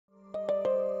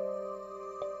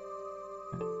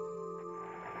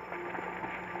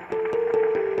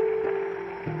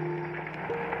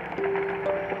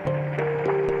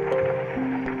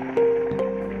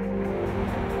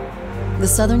The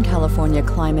Southern California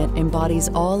climate embodies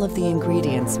all of the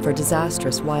ingredients for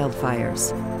disastrous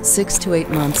wildfires. 6 to 8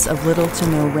 months of little to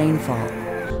no rainfall.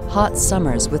 Hot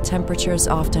summers with temperatures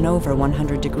often over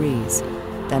 100 degrees.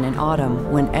 Then in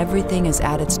autumn, when everything is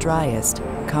at its driest,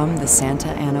 come the Santa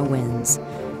Ana winds,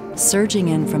 surging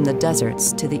in from the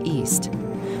deserts to the east,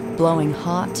 blowing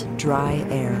hot, dry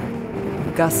air,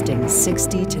 gusting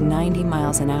 60 to 90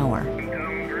 miles an hour.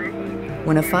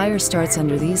 When a fire starts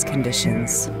under these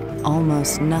conditions,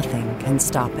 almost nothing can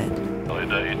stop it.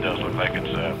 It does look like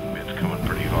it's coming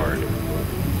pretty hard.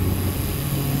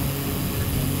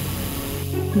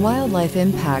 Wildlife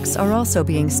impacts are also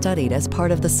being studied as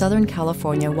part of the Southern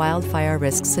California Wildfire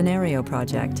Risk Scenario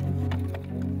Project.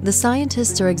 The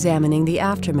scientists are examining the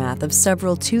aftermath of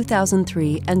several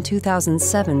 2003 and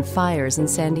 2007 fires in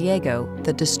San Diego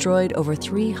that destroyed over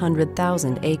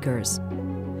 300,000 acres.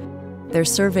 They're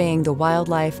surveying the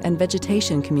wildlife and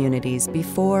vegetation communities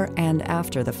before and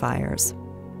after the fires.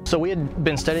 So we had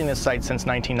been studying this site since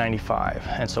 1995,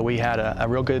 and so we had a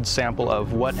real good sample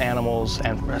of what animals,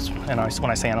 and when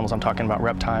I say animals, I'm talking about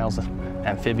reptiles,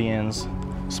 amphibians,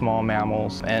 small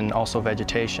mammals, and also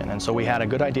vegetation. And so we had a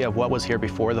good idea of what was here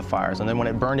before the fires. And then when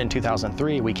it burned in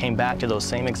 2003, we came back to those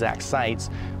same exact sites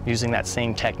using that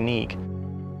same technique.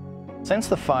 Since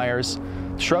the fires,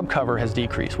 shrub cover has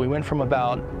decreased. We went from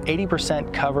about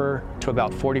 80% cover to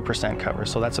about 40% cover.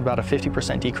 So that's about a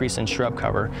 50% decrease in shrub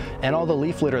cover. And all the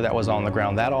leaf litter that was on the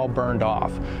ground, that all burned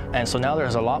off. And so now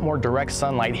there's a lot more direct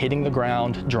sunlight hitting the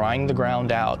ground, drying the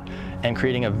ground out, and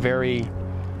creating a very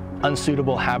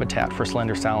unsuitable habitat for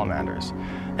slender salamanders.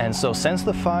 And so since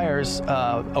the fires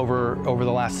over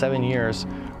the last 7 years,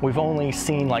 we've only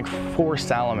seen like 4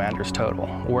 salamanders total,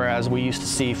 whereas we used to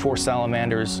see 4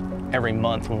 salamanders every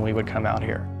month when we would come out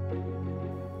here.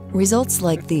 Results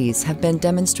like these have been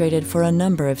demonstrated for a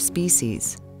number of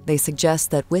species. They suggest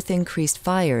that with increased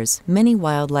fires, many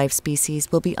wildlife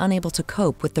species will be unable to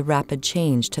cope with the rapid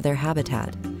change to their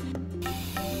habitat.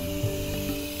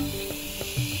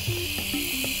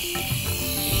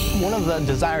 One of the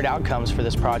desired outcomes for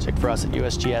this project for us at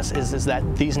USGS is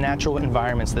that these natural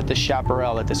environments, that this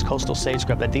chaparral, that this coastal sage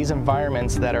scrub, that these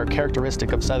environments that are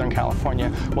characteristic of Southern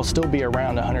California will still be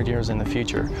around 100 years in the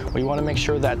future. We want to make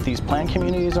sure that these plant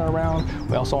communities are around.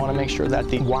 We also want to make sure that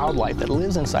the wildlife that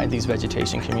lives inside these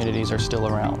vegetation communities are still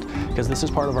around, because this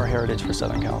is part of our heritage for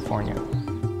Southern California.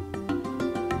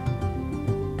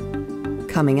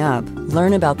 Coming up,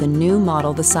 learn about the new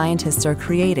model the scientists are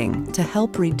creating to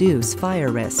help reduce fire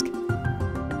risk.